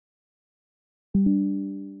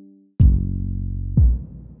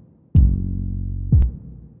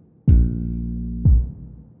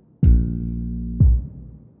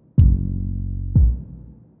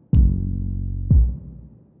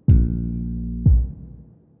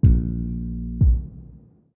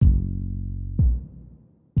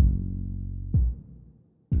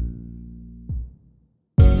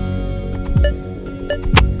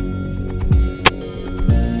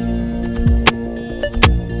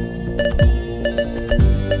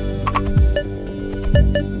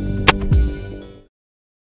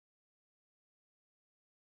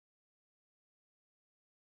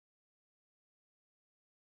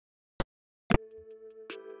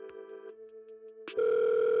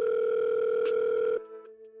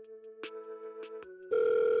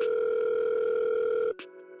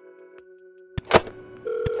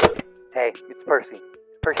Hey, it's Percy.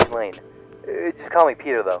 Percy Lane. Just call me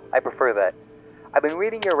Peter, though. I prefer that. I've been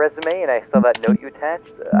reading your resume and I saw that note you attached.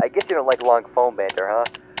 I guess you don't like long phone banter, huh?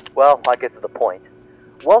 Well, I'll get to the point.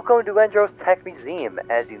 Welcome to Endro's Tech Museum.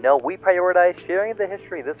 As you know, we prioritize sharing the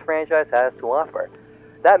history this franchise has to offer.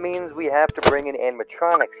 That means we have to bring in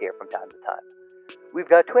animatronics here from time to time. We've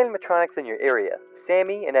got two animatronics in your area,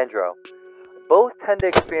 Sammy and Endro. Both tend to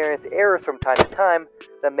experience errors from time to time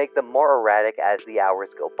that make them more erratic as the hours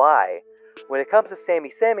go by. When it comes to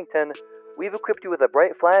Sammy Samington, we've equipped you with a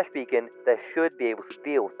bright flash beacon that should be able to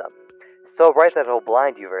deal with them. So bright that it'll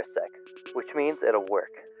blind you for a sec, which means it'll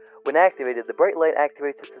work. When activated, the bright light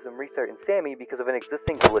activates the system restart in Sammy because of an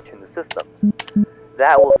existing glitch in the system.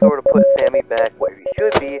 That will sort of put Sammy back where he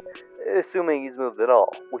should be, assuming he's moved at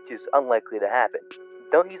all, which is unlikely to happen.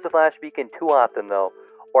 Don't use the flash beacon too often though,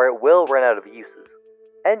 or it will run out of uses.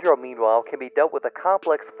 Endro, meanwhile, can be dealt with a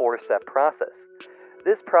complex 4-step process.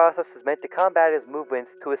 This process is meant to combat his movements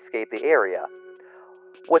to escape the area.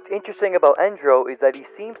 What's interesting about Endro is that he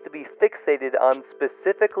seems to be fixated on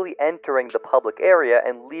specifically entering the public area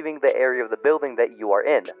and leaving the area of the building that you are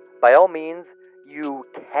in. By all means, you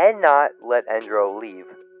cannot let Endro leave.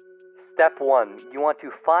 Step 1. You want to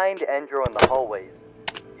find Endro in the hallways.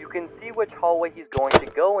 You can see which hallway he's going to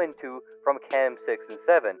go into from Cam 6 and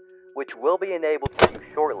 7, which will be enabled for you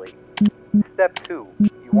shortly. Step 2.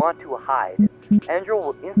 You want to hide. Endro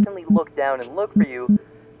will instantly look down and look for you,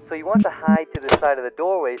 so you want to hide to the side of the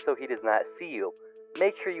doorway so he does not see you.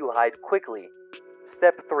 Make sure you hide quickly.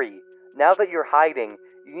 Step 3. Now that you're hiding,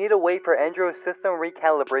 you need to wait for Endro's system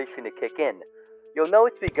recalibration to kick in. You'll know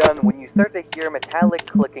it's begun when you start to hear metallic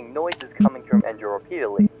clicking noises coming from Endro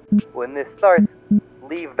repeatedly. When this starts,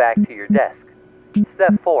 leave back to your desk.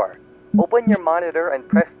 Step 4. Open your monitor and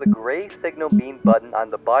press the gray signal beam button on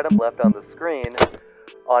the bottom left on the screen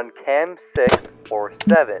on Cam 6 or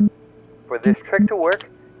 7. For this trick to work,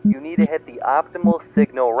 you need to hit the optimal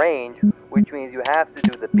signal range, which means you have to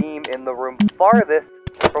do the beam in the room farthest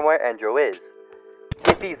from where Endro is.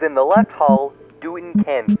 If he's in the left hall, do it in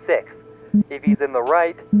Cam 6. If he's in the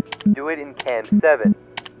right, do it in Cam 7.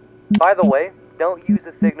 By the way, don't use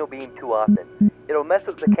the signal beam too often. It'll mess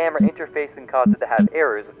with the camera interface and cause it to have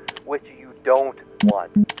errors, which you don't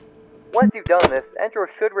want. Once you've done this, Endro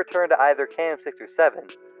should return to either Cam 6 or 7.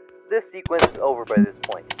 This sequence is over by this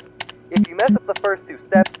point. If you mess up the first 2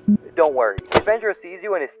 steps, don't worry. If Endro sees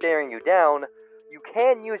you and is staring you down, you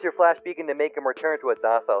can use your flash beacon to make him return to a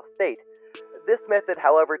docile state. This method,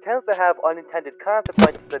 however, tends to have unintended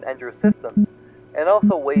consequences in Endro's systems, and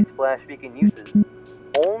also wastes flash beacon uses.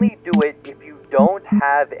 Only do it if you don't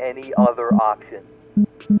have any other options.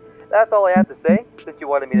 That's all I have to say, since you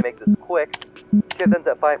wanted me to make this quick. Shift ends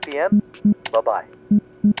at 5 p.m. Bye-bye.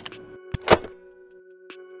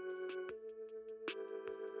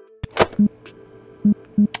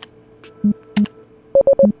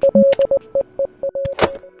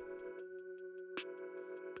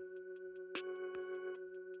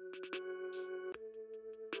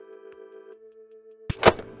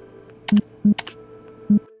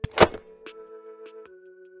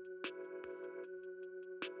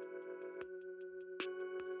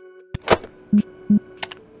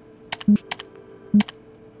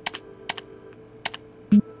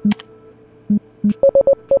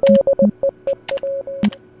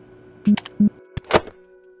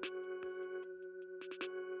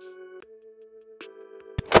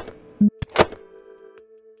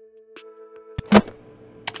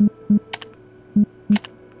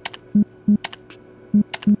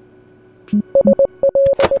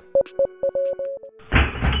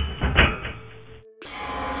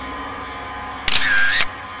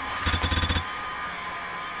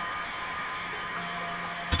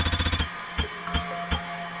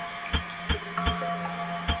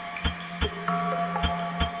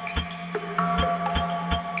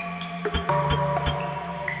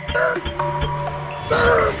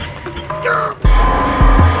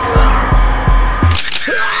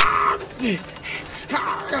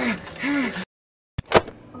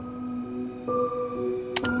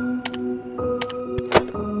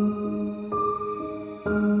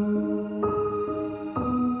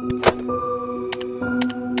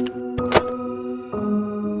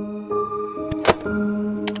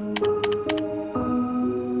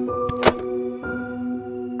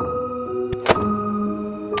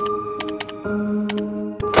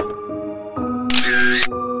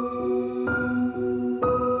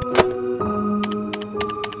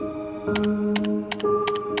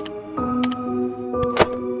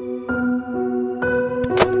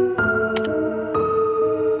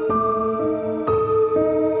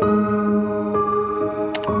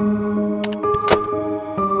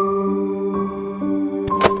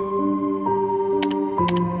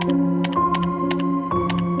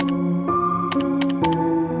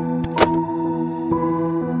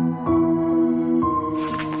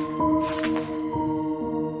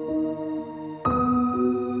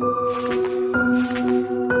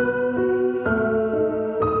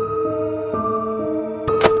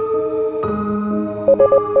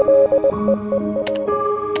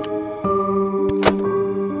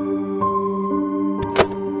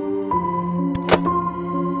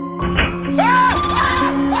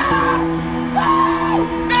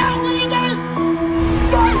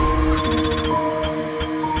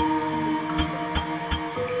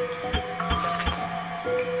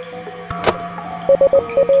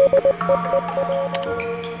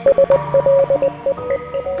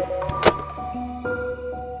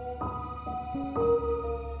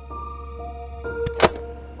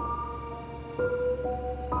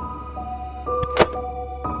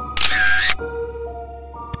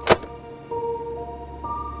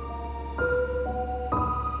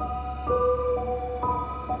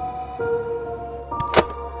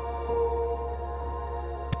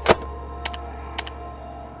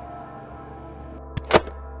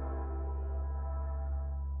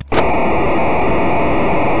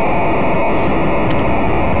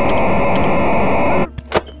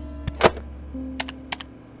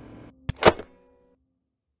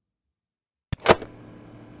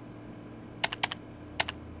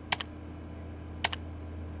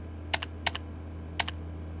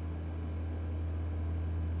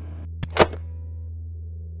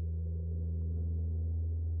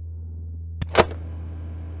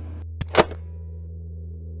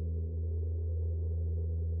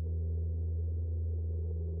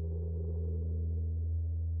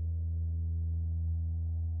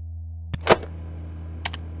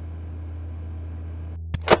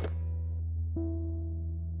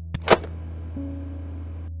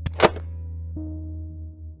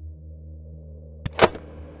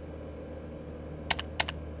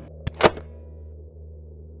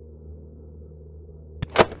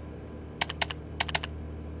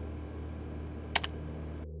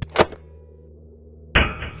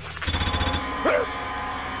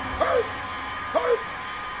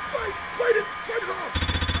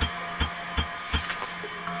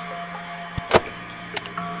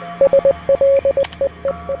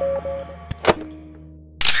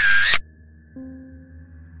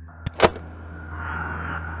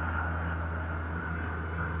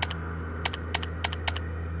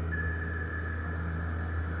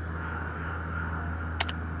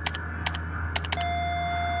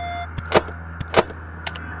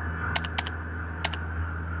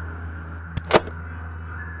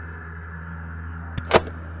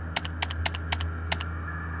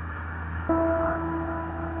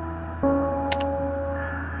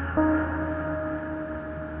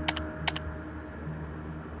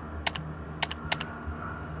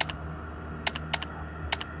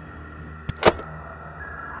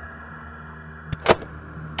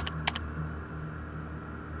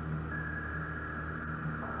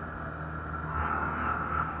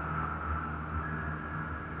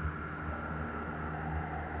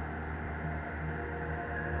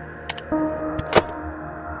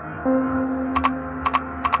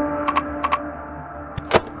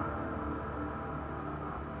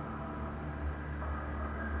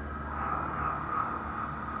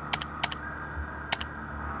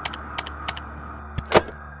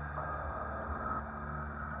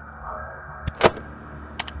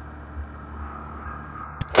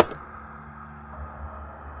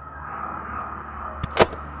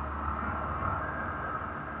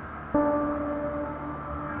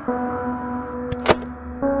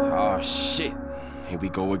 Oh shit, here we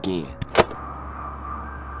go again.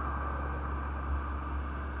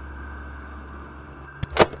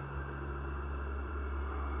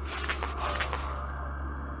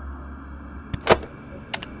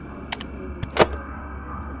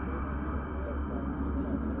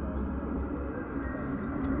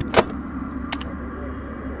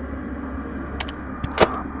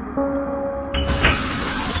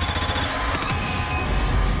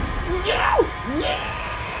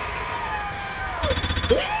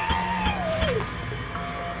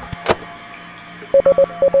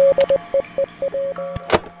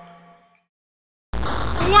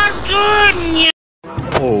 What's good?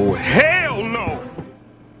 Oh, hell no!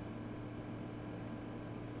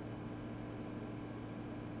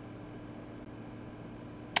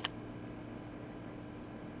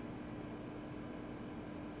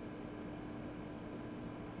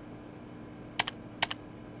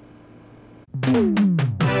 Yeah.